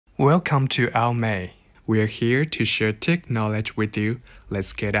Welcome to May. We are here to share tech knowledge with you.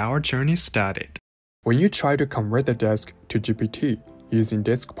 Let's get our journey started. When you try to convert the disk to GPT using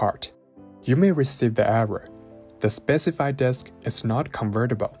disk part, you may receive the error. The specified disk is not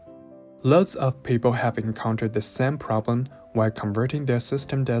convertible. Lots of people have encountered the same problem while converting their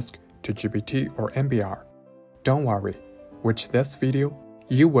system disk to GPT or MBR. Don't worry, watch this video,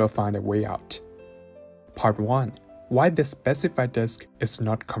 you will find a way out. Part 1. Why the specified disk is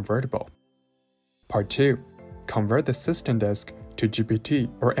not convertible. Part 2. Convert the system disk to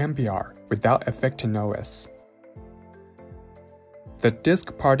GPT or MBR without affecting OS. The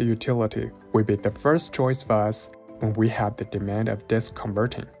disk part utility will be the first choice for us when we have the demand of disk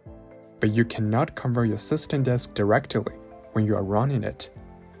converting. But you cannot convert your system disk directly when you are running it.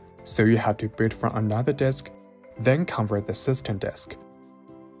 So you have to boot from another disk, then convert the system disk.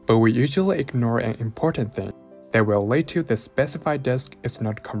 But we usually ignore an important thing that will lead to the specified disk is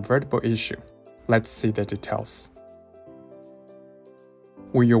not convertible issue. Let's see the details.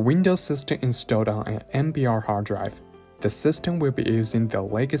 When your Windows system installed on an MBR hard drive, the system will be using the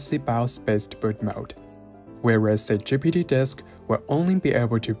legacy BIOS-based boot mode, whereas a GPT disk will only be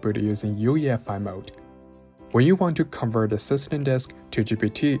able to boot using UEFI mode. When you want to convert the system disk to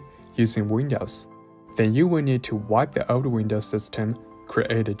GPT using Windows, then you will need to wipe the old Windows system,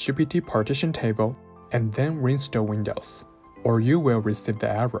 create a GPT partition table, and then reinstall Windows, or you will receive the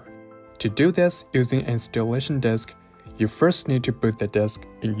error. To do this using an installation disk, you first need to boot the disk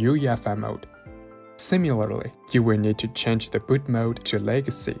in UEFI mode. Similarly, you will need to change the boot mode to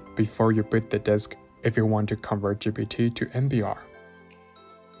legacy before you boot the disk if you want to convert GPT to MBR.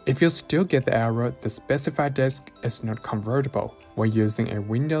 If you still get the error the specified disk is not convertible when using a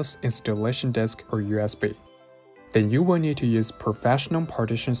Windows installation disk or USB, then you will need to use professional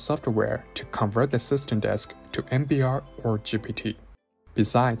partition software to convert the system disk to MBR or GPT.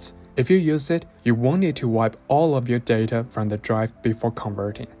 Besides, if you use it, you won't need to wipe all of your data from the drive before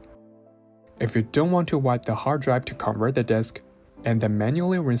converting. If you don't want to wipe the hard drive to convert the disk and then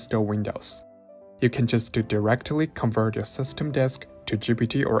manually reinstall Windows, you can just directly convert your system disk to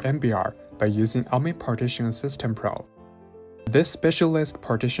GPT or MBR by using Partition System Pro. This specialist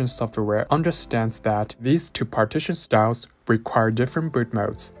partition software understands that these two partition styles require different boot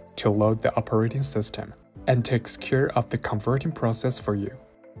modes to load the operating system and takes care of the converting process for you.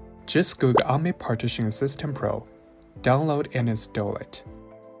 Just Google Partition System Pro, download and install it.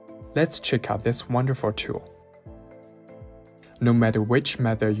 Let's check out this wonderful tool. No matter which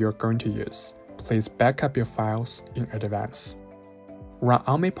method you're going to use, please back up your files in advance.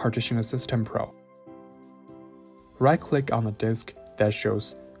 Run Partition System Pro. Right-click on the disk that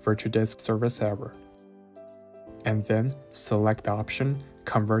shows Virtual Disk Service Error, and then select the option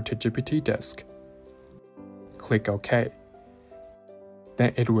Convert to GPT disk. Click OK.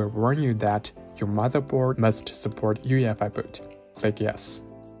 Then it will warn you that your motherboard must support UEFI boot. Click Yes.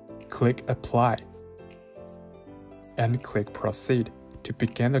 Click Apply. And click Proceed to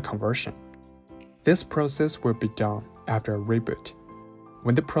begin the conversion. This process will be done after a reboot.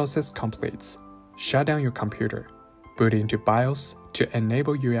 When the process completes, shut down your computer. Boot into BIOS to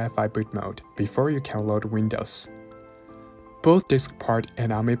enable UEFI boot mode before you can load Windows. Both disk part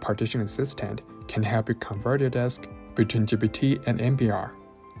and Partition Assistant can help you convert your disk between GPT and MBR.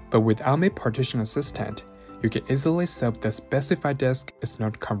 But with Partition Assistant, you can easily solve the specified disk is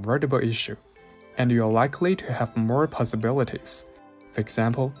not convertible issue, and you're likely to have more possibilities. For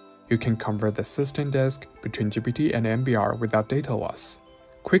example, you can convert the system disk between GPT and MBR without data loss,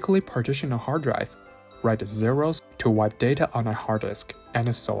 quickly partition a hard drive, write zeros to wipe data on a hard disk,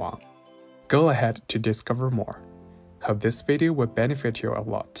 and so on. Go ahead to discover more. Hope this video will benefit you a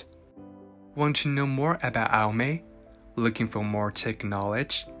lot. Want to know more about May? Looking for more tech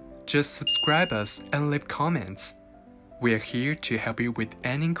knowledge? Just subscribe us and leave comments. We are here to help you with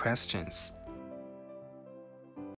any questions.